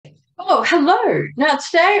Oh, hello. Now,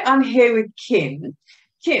 today I'm here with Kim.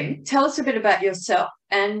 Kim, tell us a bit about yourself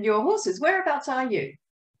and your horses. Whereabouts are you?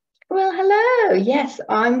 Well, hello. Yes,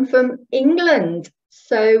 I'm from England.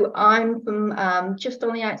 So I'm from just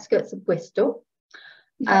on the outskirts of Bristol.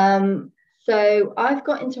 Okay. Um, so I've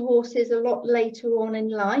got into horses a lot later on in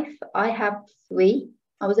life. I have three.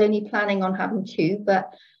 I was only planning on having two,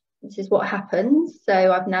 but this is what happens.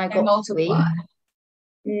 So I've now They got multiply.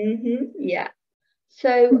 three. Yeah. So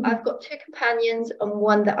Mhm. I've got two companions and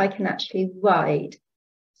one that I can actually ride.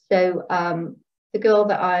 So the girl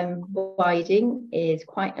that I'm riding is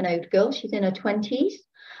quite an old girl. She's in her 20s, Yep.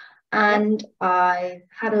 and I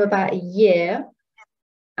had her about a year.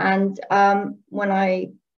 And when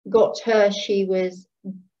I got her, she was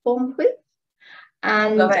bomb-proof.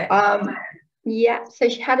 Love And it. yeah, so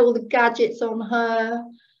she had all the gadgets on her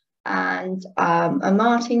and a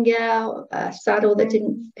martingale, a saddle that Mm.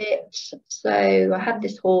 didn't fit. So I had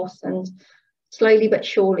this horse, and slowly but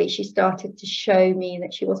surely she started to show me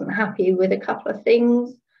that she wasn't happy with a couple of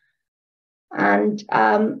things. And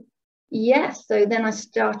yeah, so then I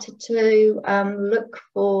started to look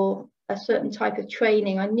for a certain type of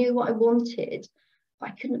training. I knew what I wanted, but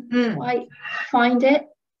I couldn't Mm. quite find it.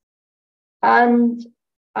 And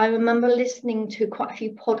I remember listening to quite a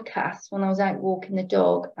few podcasts when I was out walking the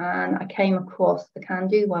dog, and I came across the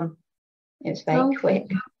Kandoo one. It was Okay.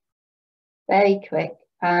 very quick.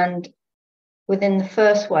 And within the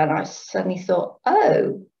first one, I suddenly thought,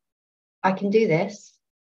 oh, I can do this.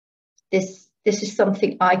 This is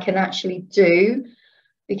something I can actually do,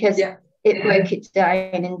 because Yeah. it broke it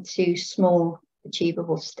down into small,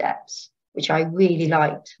 achievable steps, which I really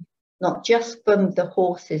liked, not just from the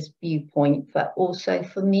horse's viewpoint, but also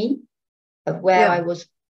for me, of where I Yeah. was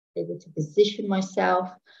able to position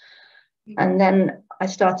myself. And then I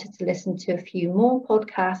started to listen to a few more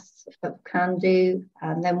podcasts of Kandoo,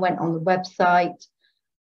 and then went on the website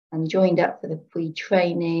and joined up for the free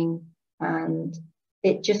training. And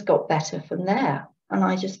it just got better from there. And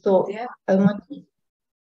I just thought, Yeah. oh my God,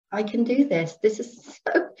 I can do this. This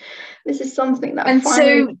is something that I And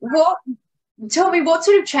finally. so tell me what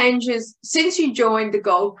sort of changes since you joined the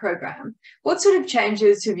Gold program, what sort of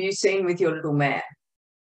changes have you seen with your little mare?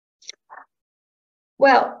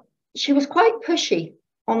 Well, she was quite pushy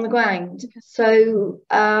on the ground. So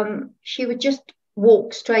she would just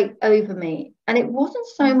walk straight over me. And it wasn't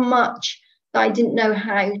so much that I didn't know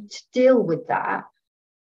how to deal with that,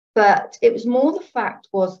 but it was more the fact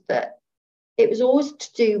was that it was always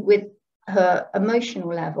to do with her emotional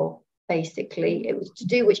level, basically. It was to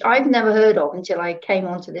do, which I've never heard of until I came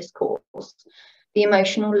onto this course, the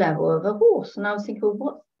emotional level of a horse. And I was thinking,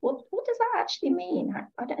 well, what does that actually mean?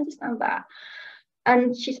 I don't understand that.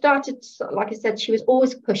 And she started, like I said, she was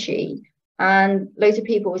always pushy. And loads of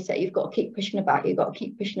people would say, you've got to keep pushing her back, you've got to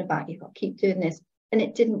keep pushing her back, you've got to keep doing this. And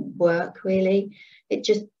it didn't work, really. It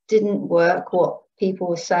just didn't work what people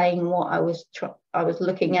were saying, what I was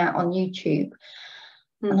looking at on YouTube.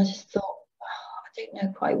 And I Mm. just thought, oh, I don't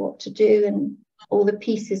know quite what to do. And all the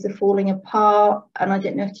pieces are falling apart. And I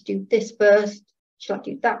didn't know if to do this first. Should I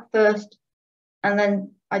do that first? And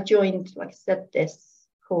then I joined, like I said, this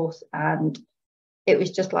course, and it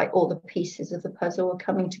was just like all the pieces of the puzzle were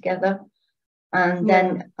coming together. And Yeah.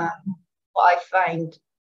 then what I found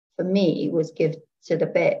for me was give to the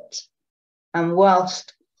bit. And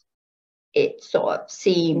whilst it sort of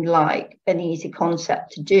seemed like an easy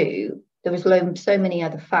concept to do, there was so many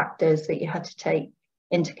other factors that you had to take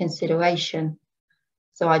into consideration.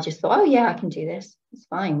 So I just thought, oh yeah, I can do this. It's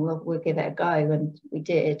fine. We'll give it a go, and we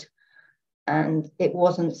did. And it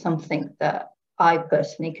wasn't something that I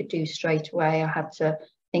personally could do straight away. I had to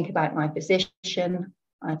think about my position.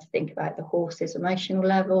 I had to think about the horse's emotional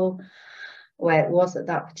level, where it was at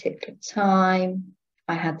that particular time.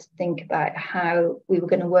 I had to think about how we were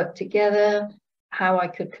going to work together, how I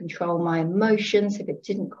could control my emotions if it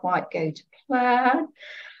didn't quite go to plan.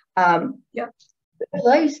 Um, Yeah.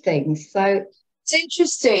 those things. So It's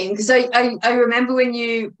interesting because I remember when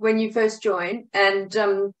you first joined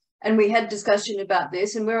and we had discussion about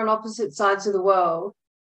this, and we're on opposite sides of the world.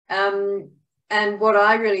 Um and what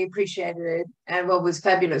I really appreciated and what was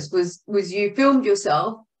fabulous was you filmed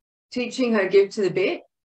yourself teaching her give to the bit,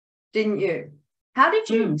 didn't you? How did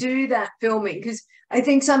you mm, do that filming? Because I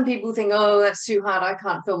think some people think, oh, that's too hard, I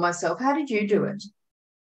can't film myself. How did you do it?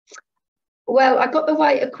 well, I got the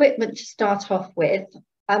right equipment to start off with.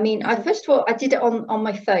 I mean, I Okay. first of all, I did it on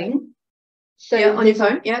my phone. Yeah, So on your there's a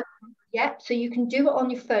phone. Yeah. yeah, so you can do it on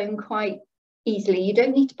your phone quite easily. You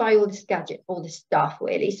don't need to buy all this gadget, all this stuff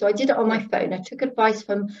really. So I did it on my Yeah. phone. I took advice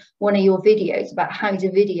from one of your videos about how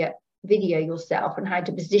to video yourself and how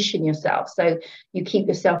to position yourself so you keep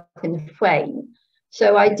yourself in the frame.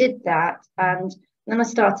 So I did that, and then I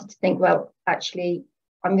started to think, well, actually,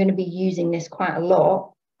 I'm going to be using this quite a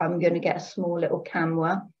lot. I'm going to get a small little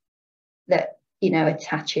camera that, you know,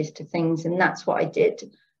 attaches to things, and that's what I did.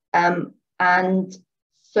 And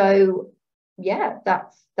so, yeah,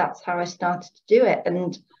 that's how I started to do it.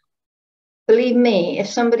 And believe me, if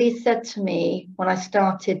somebody said to me when I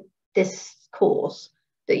started this course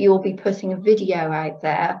that you'll be putting a video out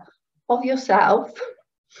there of yourself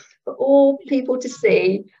for all people to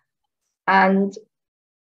see, and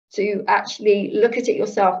to actually look at it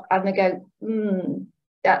yourself and they go,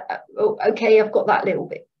 okay, I've got that little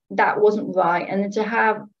bit, that wasn't right. And then to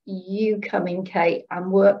have you come in, Kate,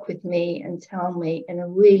 and work with me and tell me in a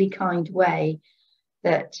really kind way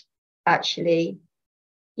that actually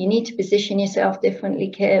you need to position yourself differently,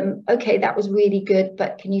 Kim. Okay, that was really good,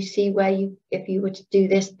 but can you see where if you were to do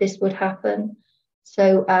this, this would happen?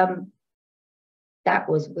 So that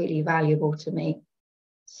was really valuable to me.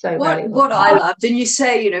 So what I loved, and you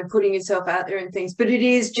say, you know, putting yourself out there and things, but it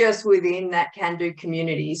is just within that Kandoo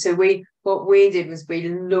community. So what we did was we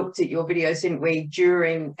looked at your videos, didn't we,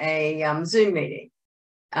 during a Zoom meeting.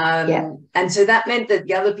 And so that meant that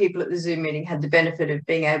the other people at the Zoom meeting had the benefit of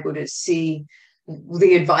being able to see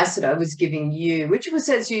the advice that I was giving you, which was,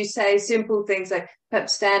 as you say, simple things like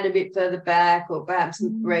perhaps stand a bit further back, or perhaps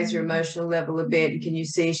raise your emotional level a bit. Can you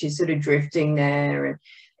see she's sort of drifting there?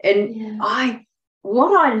 And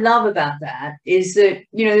what I love about that is that,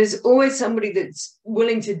 you know, there's always somebody that's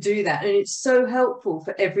willing to do that. And it's so helpful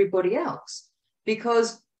for everybody else,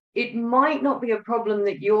 because it might not be a problem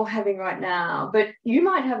that you're having right now, but you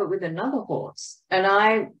might have it with another horse. And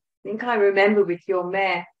I think I remember with your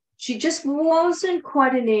mare, she just wasn't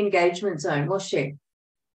quite in the engagement zone, was she? You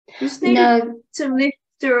just needed to lift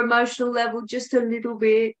her emotional level just a little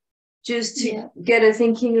bit, just to get her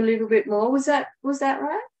thinking a little bit more. Was that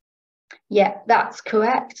right? Yeah, that's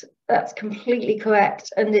correct. That's completely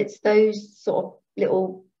correct. And it's those sort of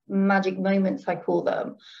little magic moments, I call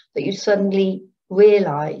them, that you suddenly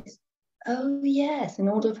realize, oh yes, in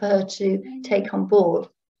order for her to take on board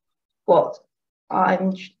what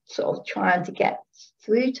I'm sort of trying to get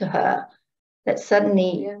through to her, that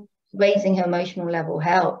suddenly raising her emotional level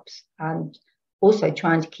helps, and also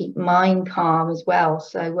trying to keep mine calm as well.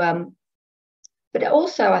 So but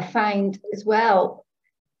also I find as well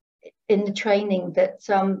in the training that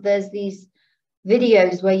there's these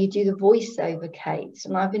videos where you do the voiceover, Kate,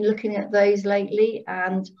 and I've been looking at those lately,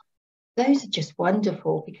 and those are just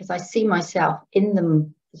wonderful because I see myself in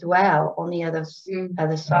them as well on the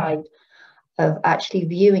other side of actually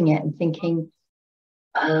viewing it and thinking,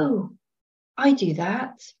 oh, I do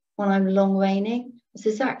that when I'm long reining. It's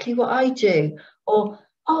exactly what I do. Or,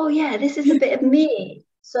 oh yeah, this is a bit of me.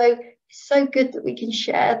 So it's so good that we can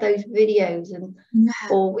share those videos, and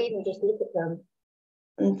or we even just look at them,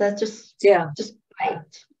 and they're just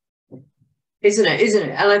great. Isn't it?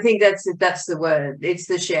 And I think that's the word. It's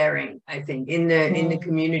the sharing, I think, in the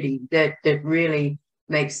community that really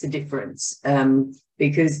makes the difference,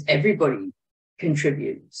 because everybody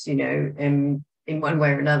contributes, you know, and in one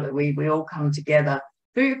way or another, we all come together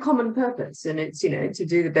for a common purpose, and it's, you know, to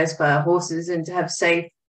do the best by our horses and to have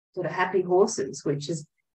safe, sort of happy horses, which is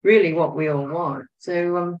really what we all want.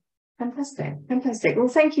 So fantastic. Well,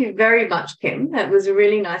 thank you very much, Kim. That was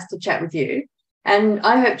really nice to chat with you, and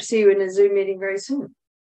I hope to see you in a Zoom meeting very soon.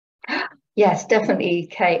 Yes, definitely,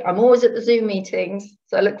 Kate. I'm always at the Zoom meetings,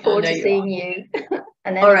 so I look forward to seeing you.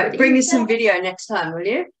 And all right, bring us some video next time, will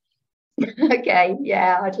you? Okay,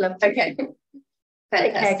 yeah, I'd love to. Okay,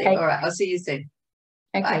 fantastic. All right, I'll see you soon.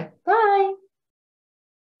 Okay, bye.